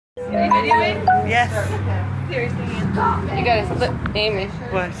Yes. Seriously, you gotta flip, Amy.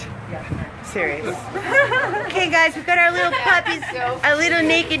 What? Serious. Okay, guys, we got our little puppies, our little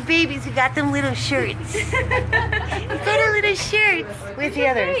naked babies. We got them little shirts. We got our little shirts. Where's the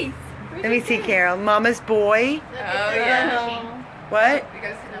others? Let me see, Carol. Mama's boy. Oh, yeah. What?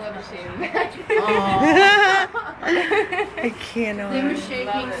 Because I love machine. I cannot. They were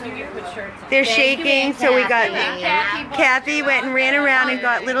shaking, so we put shirts on. They're shaking, so we got... Kathy went and ran around and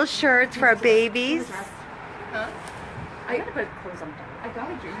got little shirts for our babies. Huh? I gotta put clothes on. I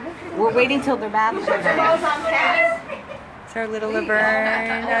gotta do. We're waiting till they're back. It's our little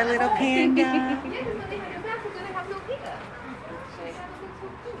Laverne, our little panda.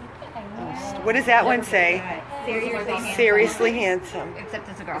 What does that one say? Seriously handsome. Except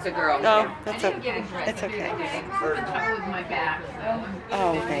it's a girl. It's a girl. Oh, that's okay.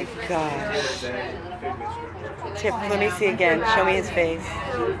 Oh my gosh. Tip, let me see again. Show me his face.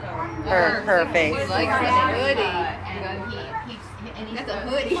 Her face. He likes the hoodie. That's a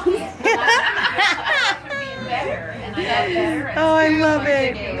hoodie. Oh, I love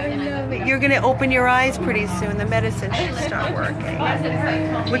it. You're going to open your eyes pretty soon. The medicine should start working.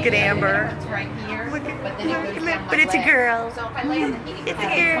 Look at Amber. Look at, but it's a girl. It's a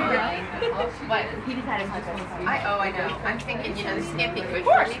girl. I know. I'm thinking, you know, this can't be good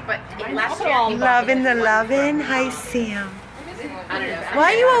for me, but last year. Lovin' the lovin'. Hi, Sam. I don't know.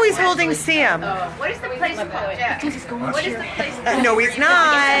 Why are you always holding Sam? What is the place called? What is the place called? No, he's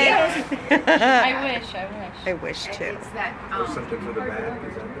not. I wish. I wish too. It's that, Something for the bag?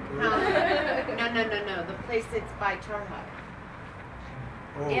 Is that the place? No. The place that's by Charhut.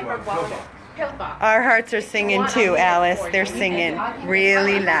 Oh, Amber Pillbox. Pillbox. Our hearts are singing too, Alice. They're singing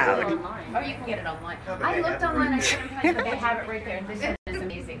really loud. Oh, you can get it online. I looked online. I couldn't find it, but they have it right there. This is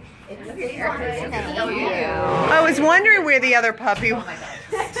amazing. It's there. I was wondering where the other puppy was.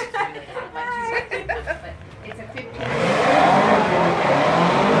 It's a 15.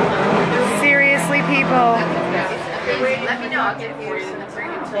 Seriously, people. Let me know. I'll get it for you.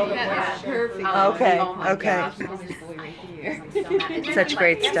 Perfect. Okay, okay. Such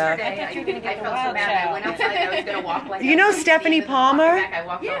great stuff. I felt so bad. I went outside. I was gonna walk like. You know Stephanie Palmer? I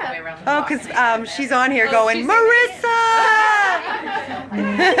walked all the way around the Oh, block. because she's on here going, Marissa!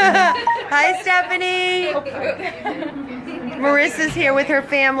 Hi, Stephanie. Marissa's here with her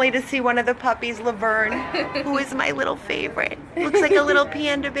family to see one of the puppies, Laverne, who is my little favorite. Looks like a little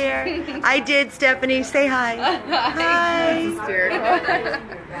panda bear. I did, Stephanie. Say hi. Hi.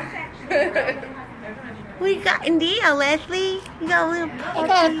 We got India, Leslie. You got a little puppy. I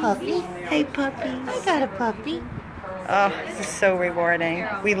got a puppy. Hey, puppy. I got a puppy. Oh, this is so rewarding.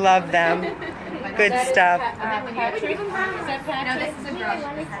 We love them. Good stuff. Patrick? No, this is a girl.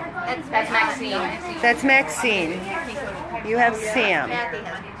 That's Maxine. That's Maxine. You have Sam.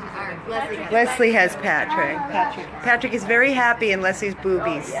 Leslie has Patrick. Patrick is very happy in Leslie's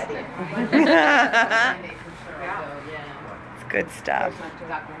boobies. It's good stuff.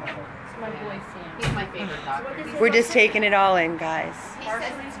 He's my favorite dog. We're just taking it all in, guys.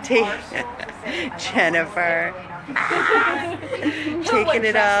 Jennifer. Taking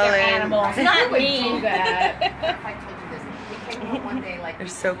it all in. Not me. They're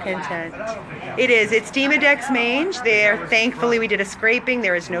so content. It is. It's Demodex mange. Thankfully, we did a scraping.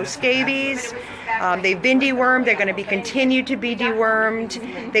 There is no scabies. They've been dewormed. They're going to be continued to be dewormed.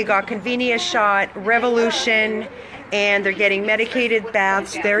 They got Convenience shot, Revolution, and they're getting medicated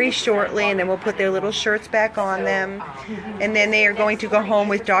baths very shortly, and then we'll put their little shirts back on them. And then they are going to go home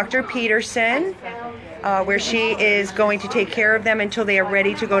with Dr. Peterson, where she is going to take care of them until they are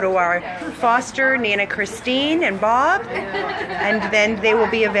ready to go to our foster, Nana Christine and Bob, and then they will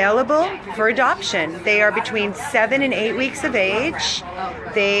be available for adoption. They are between 7 and 8 weeks of age.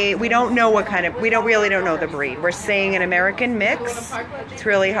 We don't know what kind of, we really don't know the breed. We're saying an American mix. It's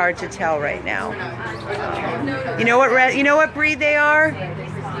really hard to tell right now. You know what breed they are?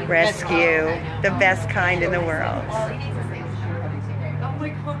 Rescue, the best kind in the world.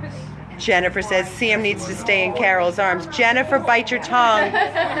 Jennifer says Sam needs to stay in Carol's arms. Jennifer, bite your tongue.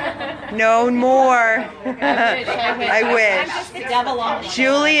 No more. I wish.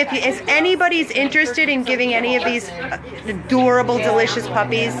 Julie, if anybody's interested in giving any of these adorable, delicious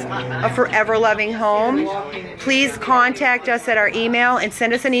puppies a forever loving home, please contact us at our email and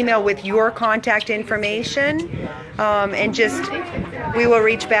send us an email with your contact information. And we will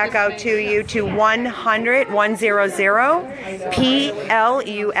reach back out to you to 100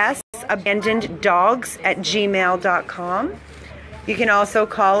 PLUS abandoneddogs@gmail.com. You can also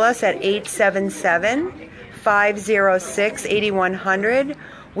call us at 877-506-8100,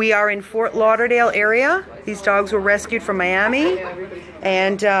 We are in Fort Lauderdale area. These dogs were rescued from Miami,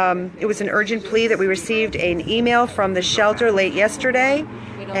 and it was an urgent plea that we received an email from the shelter late yesterday,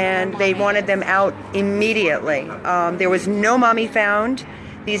 and they wanted them out immediately. There was no mommy found.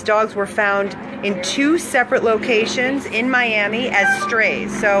 These dogs were found in 2 separate locations in Miami as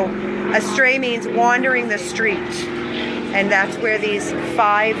strays. So a stray means wandering the street, and that's where these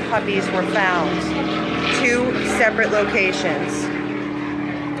 5 puppies were found. 2 separate locations.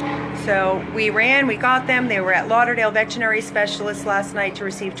 So we got them. They were at Lauderdale Veterinary Specialists last night to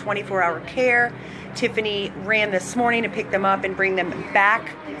receive 24-hour care. Tiffany ran this morning to pick them up and bring them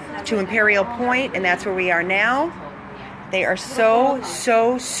back to Imperial Point, and that's where we are now. They are so,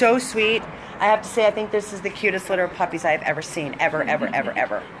 so, so sweet. I have to say, I think this is the cutest litter of puppies I have ever seen, ever,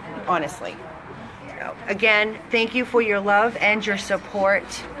 honestly. So, again, thank you for your love and your support.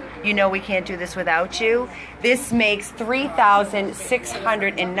 You know we can't do this without you. This makes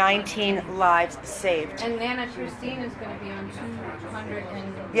 3,619 lives saved. And Nana Christine is going to be on 200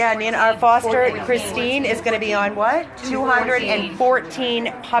 and... Yeah, Nana, our foster, Christine, is going to be on what?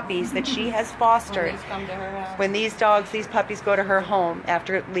 214 puppies that she has fostered. When these puppies go to her home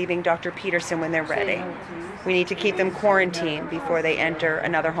after leaving Dr. Peterson when they're ready. We need to keep them quarantined before they enter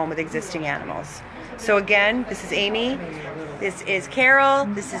another home with existing animals. So again, this is Amy, this is Carol,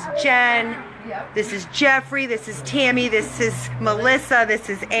 this is Jen, this is Jeffrey, this is Tammy, this is Melissa, this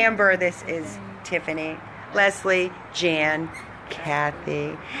is Amber, this is Tiffany, Leslie, Jan,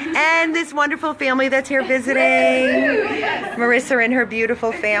 Kathy, and this wonderful family that's here visiting. Marissa and her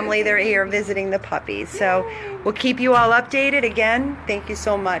beautiful family, they're here visiting the puppies. So we'll keep you all updated. Again, thank you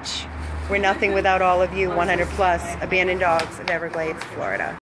so much. We're nothing without all of you, 100 plus abandoned dogs of Everglades, Florida.